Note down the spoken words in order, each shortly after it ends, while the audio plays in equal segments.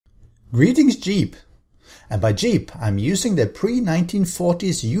Greetings, Jeep. And by Jeep, I'm using the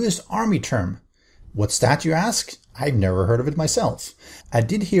pre-1940s US Army term. What's that, you ask? I've never heard of it myself. I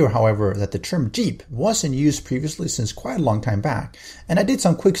did hear, however, that the term Jeep was in use previously since quite a long time back, and I did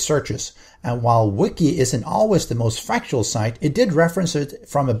some quick searches, and while Wiki isn't always the most factual site, it did reference it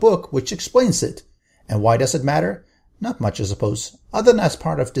from a book which explains it. And why does it matter? Not much, I suppose, other than as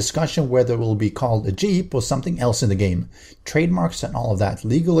part of discussion whether it will be called a Jeep or something else in the game. Trademarks and all of that,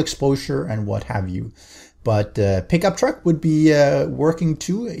 legal exposure and what have you. But pickup truck would be working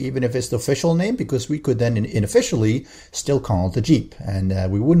too, even if it's the official name, because we could then unofficially still call it the Jeep,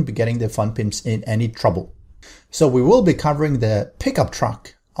 and we wouldn't be getting the fun pimps in any trouble. So we will be covering the pickup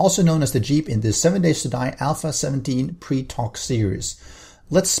truck, also known as the Jeep, in the 7 Days to Die Alpha 17 pre-talk series.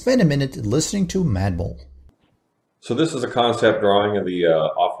 Let's spend a minute listening to Madmole. So this is a concept drawing of the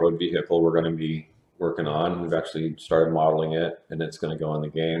off-road vehicle we're going to be working on. We've actually started modeling it, and it's going to go in the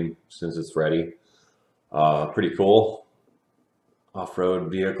game as soon as it's ready. Pretty cool.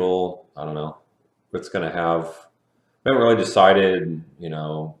 Off-road vehicle, I don't know. It's going to have, we haven't really decided,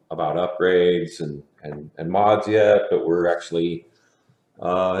 about upgrades and mods yet, but we're actually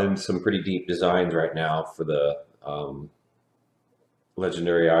in some pretty deep designs right now for the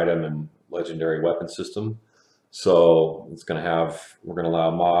legendary item and legendary weapon system. So it's going to have, we're going to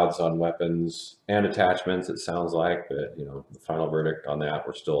allow mods on weapons and attachments, it sounds like, but the final verdict on that,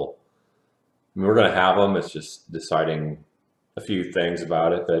 we're going to have them. It's just deciding a few things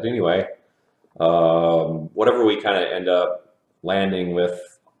about it. But anyway, whatever we kind of end up landing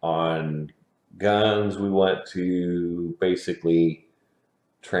with on guns, we want to basically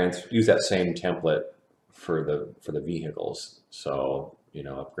use that same template for the vehicles. So,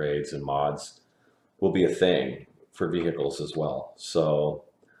 upgrades and mods will be a thing for vehicles as well. So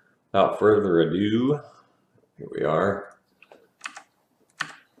without further ado, here we are.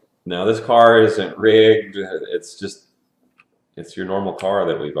 Now this car isn't rigged, it's your normal car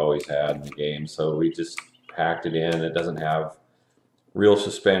that we've always had in the game. So we just packed it in. It doesn't have real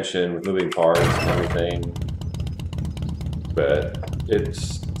suspension with moving parts and everything, but it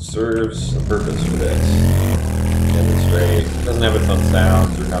serves a purpose for this. Demonstrate. It doesn't have its own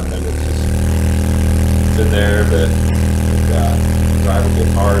sounds or nothing. It's just in there, but we've got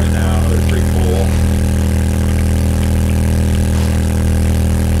drivable cars now. They're pretty cool.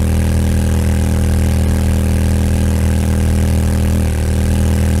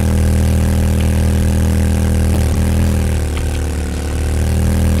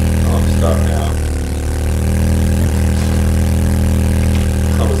 Oh, I'm stuck now.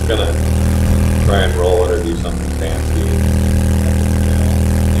 I was gonna try and roll it or do something fancy.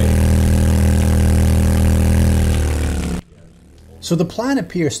 So the plan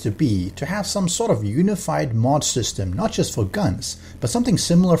appears to be to have some sort of unified mod system, not just for guns, but something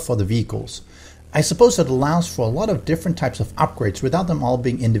similar for the vehicles. I suppose it allows for a lot of different types of upgrades without them all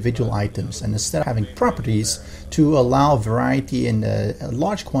being individual items, and instead of having properties to allow variety in a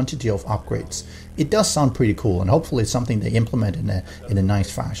large quantity of upgrades. It does sound pretty cool, and hopefully it's something they implement in a nice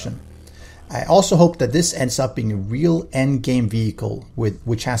fashion. I also hope that this ends up being a real end-game vehicle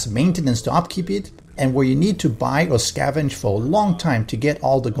which has maintenance to upkeep it, and where you need to buy or scavenge for a long time to get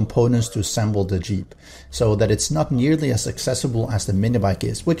all the components to assemble the Jeep, so that it's not nearly as accessible as the minibike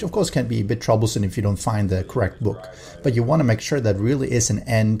is, which of course can be a bit troublesome if you don't find the correct book, but you want to make sure that really is an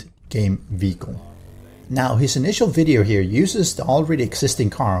end-game vehicle. Now, his initial video here uses the already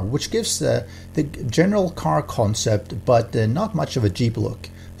existing car, which gives the general car concept, but not much of a Jeep look.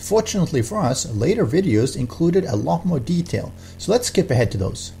 Fortunately for us, later videos included a lot more detail, so let's skip ahead to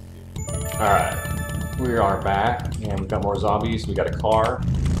those. Alright, we are back, and we've got more zombies. We got a car.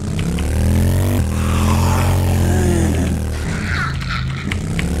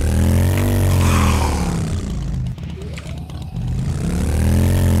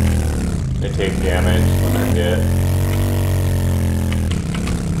 They take damage when they're hit.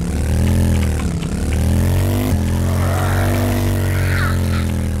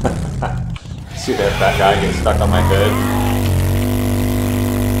 See that guy get stuck on my hood?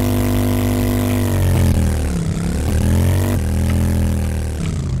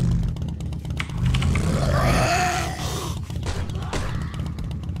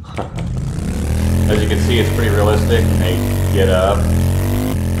 As you can see, it's pretty realistic. They get up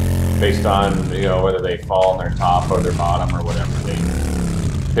based on whether they fall on their top or their bottom or whatever. They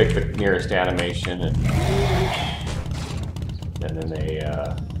pick the nearest animation and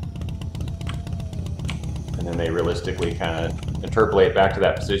then they realistically kind of interpolate back to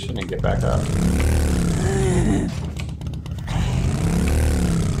that position and get back up.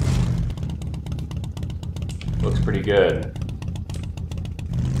 Looks pretty good.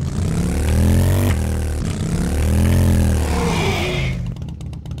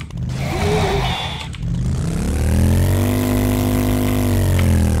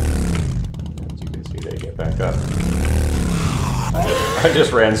 I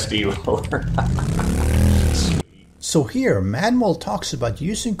just ran Steve over. So here, Madmole talks about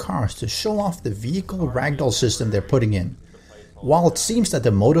using cars to show off the vehicle ragdoll system they're putting in. While it seems that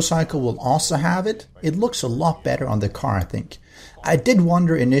the motorcycle will also have it, it looks a lot better on the car, I think. I did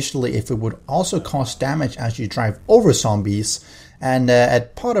wonder initially if it would also cause damage as you drive over zombies, and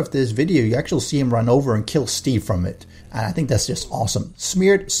at part of this video you actually see him run over and kill Steve from it. And I think that's just awesome.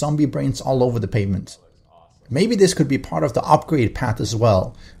 Smeared zombie brains all over the pavement. Maybe this could be part of the upgrade path as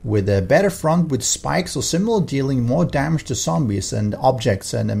well, with a better front with spikes or similar, dealing more damage to zombies and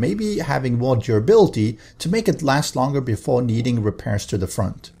objects, and maybe having more durability to make it last longer before needing repairs to the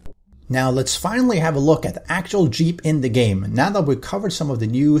front. Now let's finally have a look at the actual Jeep in the game, now that we've covered some of the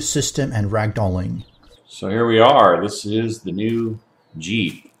new system and ragdolling. So here we are. This is the new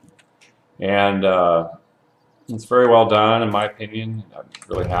Jeep. And it's very well done in my opinion. I'm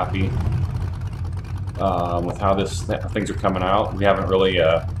really happy with how things are coming out. We haven't really,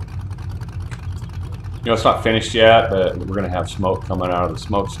 it's not finished yet, but we're going to have smoke coming out of the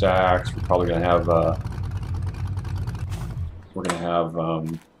smokestacks. We're probably going to have,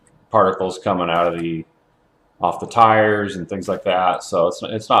 particles coming out of off the tires and things like that. So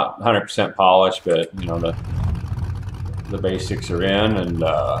it's not 100% polished, but the basics are in, and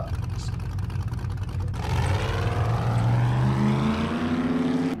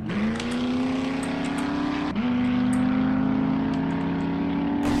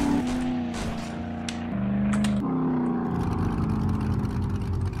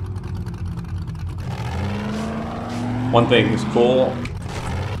one thing that's cool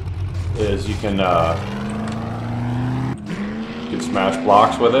is you can smash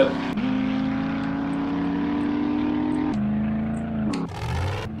blocks with it.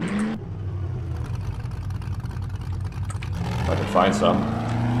 If I can find some.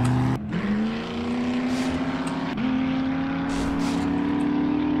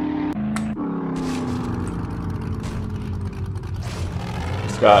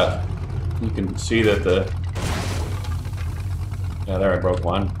 You can see that there I broke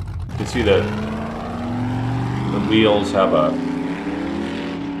one. You can see that the wheels have a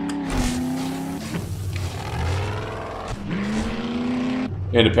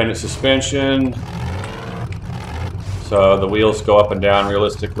independent suspension, so the wheels go up and down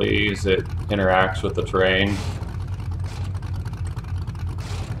realistically as it interacts with the terrain,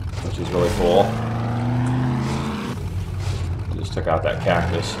 which is really cool. I just took out that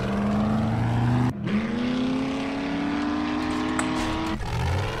cactus.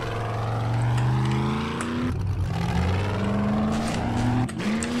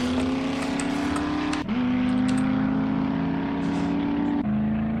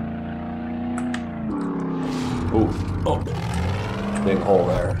 Oh, big hole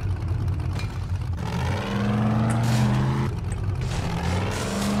there.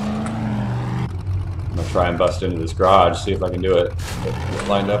 I'm gonna try and bust into this garage, see if I can do it. Get it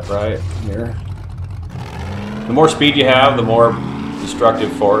lined up right here. The more speed you have, the more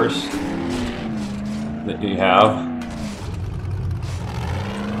destructive force that you have.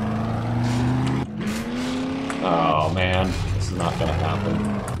 Oh man, this is not gonna happen.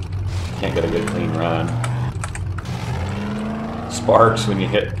 Can't get a good clean run. Sparks when you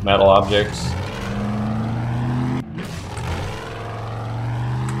hit metal objects.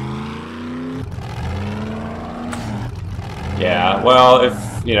 Yeah, well, if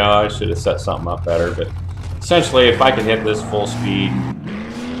I should have set something up better, but essentially if I could hit this full speed,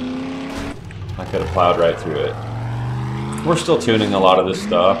 I could have plowed right through it. We're still tuning a lot of this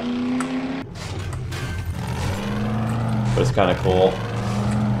stuff, but it's kind of cool.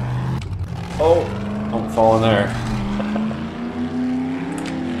 Oh, don't fall in there.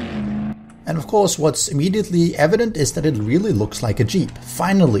 And of course, what's immediately evident is that it really looks like a Jeep.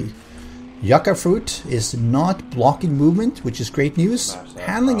 Finally, yucca fruit is not blocking movement, which is great news.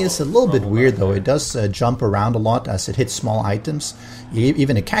 Handling is a little bit weird though. It does jump around a lot as it hits small items,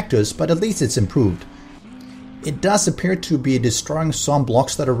 even a cactus, but at least it's improved. It does appear to be destroying some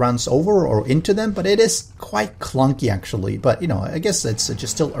blocks that it runs over or into them, but it is quite clunky actually. But I guess it's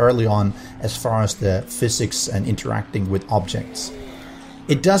just still early on as far as the physics and interacting with objects.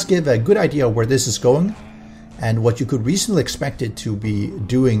 It does give a good idea of where this is going and what you could reasonably expect it to be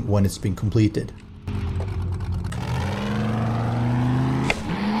doing when it's been completed.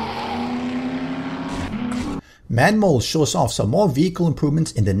 Madmole shows off some more vehicle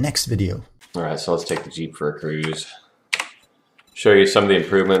improvements in the next video. Alright, so let's take the Jeep for a cruise. Show you some of the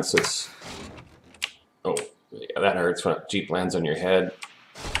improvements. Oh, yeah, that hurts when a Jeep lands on your head.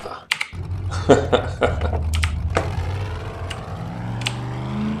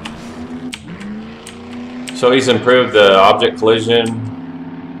 So he's improved the object collision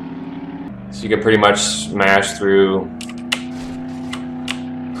So you can pretty much smash through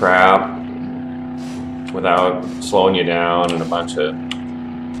crap without slowing you down and a bunch of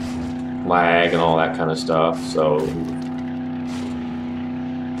lag and all that kind of stuff. So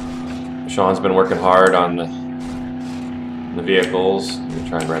Sean's been working hard on the vehicles. Let me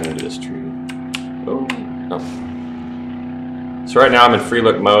try and run into this tree. Oh, no. So right now I'm in free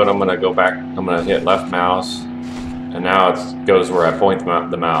look mode. I'm gonna go back. I'm gonna hit left mouse, and now it goes where I point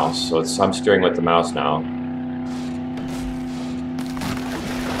the mouse. So I'm steering with the mouse now.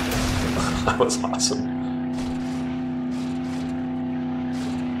 That was awesome.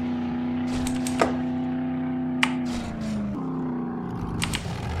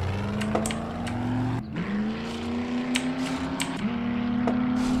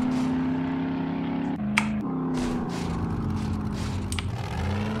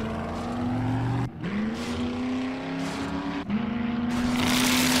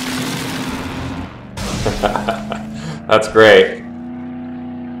 That's great.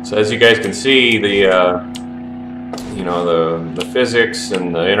 So as you guys can see, the you know, the physics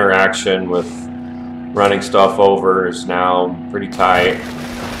and the interaction with running stuff over is now pretty tight.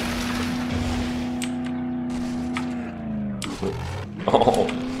 Oh,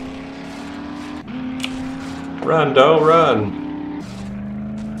 run, Doe, run!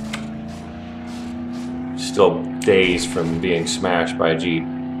 Still dazed from being smashed by a Jeep.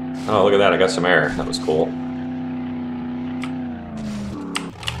 Oh, look at that! I got some air. That was cool.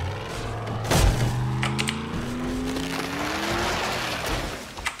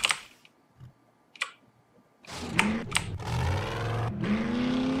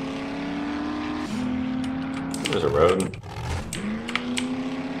 There's a road.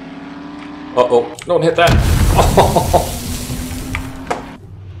 Uh-oh, don't hit that.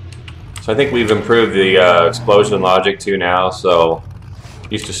 So I think we've improved the explosion logic too now, so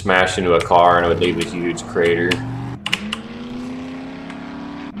used to smash into a car and it would leave a huge crater.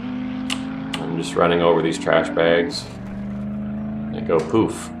 I'm just running over these trash bags and go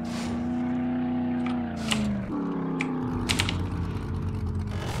poof.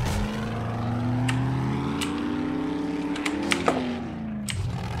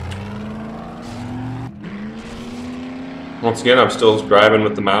 Once again, I'm still driving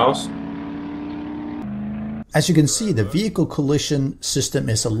with the mouse. As you can see, the vehicle collision system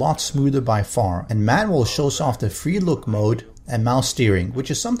is a lot smoother by far, and Madmole shows off the free look mode and mouse steering, which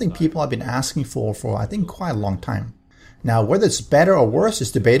is something people have been asking for I think quite a long time. Now, whether it's better or worse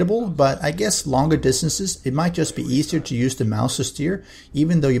is debatable, but I guess longer distances it might just be easier to use the mouse to steer,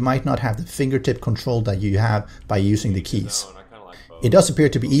 even though you might not have the fingertip control that you have by using the keys. It does appear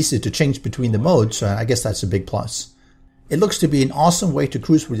to be easy to change between the modes, so I guess that's a big plus. It looks to be an awesome way to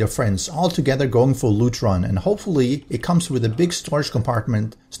cruise with your friends, all together going for a loot run, and hopefully it comes with a big storage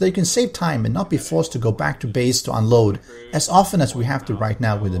compartment so that you can save time and not be forced to go back to base to unload as often as we have to right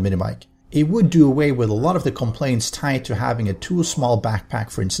now with the minibike. It would do away with a lot of the complaints tied to having a too small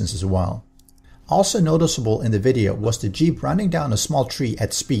backpack, for instance, as well. Also noticeable in the video was the Jeep running down a small tree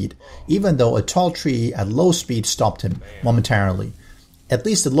at speed, even though a tall tree at low speed stopped him momentarily. At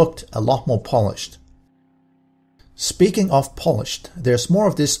least it looked a lot more polished. Speaking of polished, there's more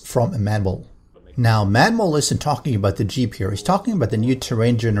of this from Madmole. Now, Madmole isn't talking about the Jeep here, he's talking about the new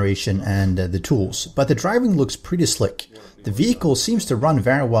terrain generation and the tools, but the driving looks pretty slick. The vehicle seems to run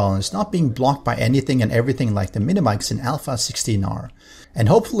very well and is not being blocked by anything and everything like the minibikes in Alpha 16R. And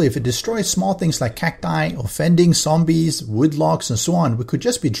hopefully if it destroys small things like cacti, offending zombies, wood logs and so on, we could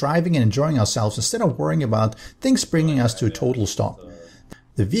just be driving and enjoying ourselves instead of worrying about things bringing us to a total stop.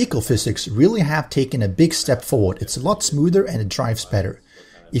 The vehicle physics really have taken a big step forward. It's a lot smoother and it drives better.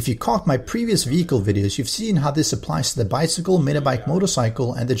 If you caught my previous vehicle videos, you've seen how this applies to the bicycle, minibike,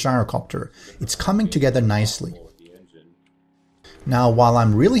 motorcycle and the gyrocopter. It's coming together nicely. Now, while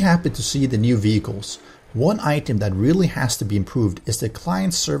I'm really happy to see the new vehicles, one item that really has to be improved is the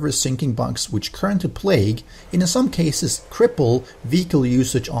client-server syncing bugs which currently plague, and in some cases cripple, vehicle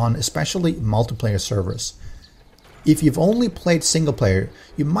usage on especially multiplayer servers. If you've only played single player,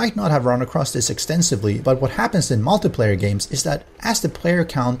 you might not have run across this extensively, but what happens in multiplayer games is that as the player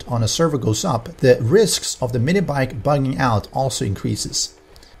count on a server goes up, the risks of the minibike bugging out also increases.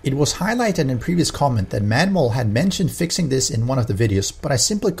 It was highlighted in previous comment that Madmole had mentioned fixing this in one of the videos, but I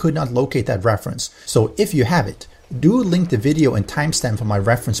simply could not locate that reference. So if you have it, do link the video and timestamp for my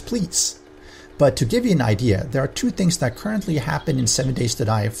reference please. But to give you an idea, there are two things that currently happen in 7 Days to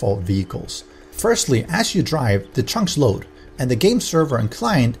Die for vehicles. Firstly, as you drive, the chunks load, and the game server and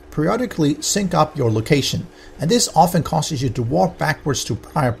client periodically sync up your location, and this often causes you to walk backwards to a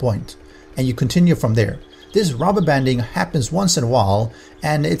prior point, and you continue from there. This rubber banding happens once in a while,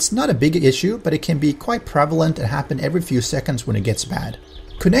 and it's not a big issue, but it can be quite prevalent and happen every few seconds when it gets bad.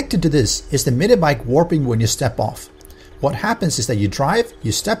 Connected to this is the mini bike warping when you step off. What happens is that you drive,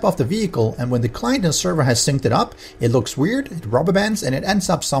 you step off the vehicle, and when the client and server has synced it up, it looks weird, it rubber bands, and it ends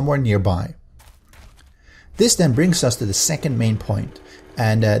up somewhere nearby. This then brings us to the second main point,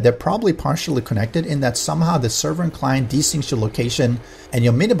 and they're probably partially connected in that somehow the server and client desyncs your location, and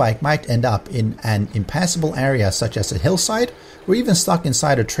your mini bike might end up in an impassable area such as a hillside, or even stuck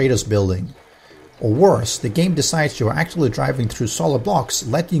inside a trader's building. Or worse, the game decides you are actually driving through solid blocks,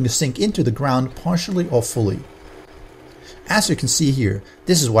 letting you sink into the ground partially or fully. As you can see here,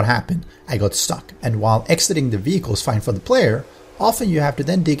 this is what happened. I got stuck, and while exiting the vehicle is fine for the player, often you have to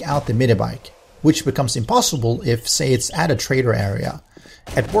then dig out the mini bike, which becomes impossible if, say, it's at a trader area.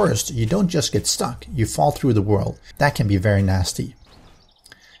 At worst, you don't just get stuck, you fall through the world. That can be very nasty.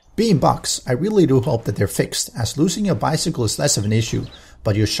 Being bugs, I really do hope that they're fixed, as losing your bicycle is less of an issue,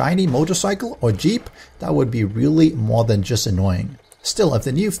 but your shiny motorcycle or Jeep, that would be really more than just annoying. Still, if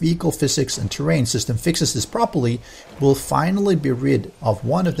the new vehicle physics and terrain system fixes this properly, we'll finally be rid of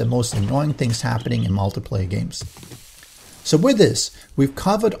one of the most annoying things happening in multiplayer games. So with this, we've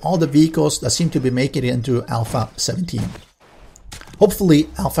covered all the vehicles that seem to be making it into Alpha 17. Hopefully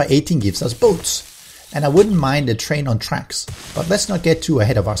Alpha 18 gives us boats. And I wouldn't mind a train on tracks, but let's not get too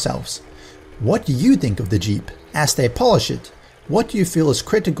ahead of ourselves. What do you think of the Jeep as they polish it? What do you feel is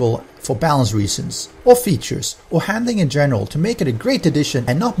critical for balance reasons, or features, or handling in general to make it a great addition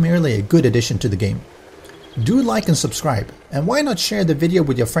and not merely a good addition to the game? Do like and subscribe, and why not share the video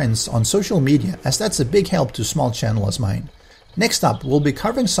with your friends on social media, as that's a big help to a small channel as mine. Next up, we'll be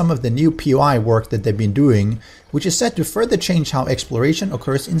covering some of the new POI work that they've been doing, which is set to further change how exploration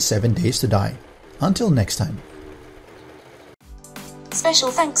occurs in 7 Days to Die. Until next time. Special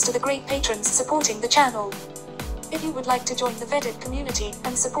thanks to the great patrons supporting the channel. If you would like to join the vetted community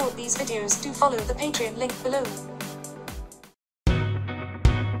and support these videos, do follow the Patreon link below.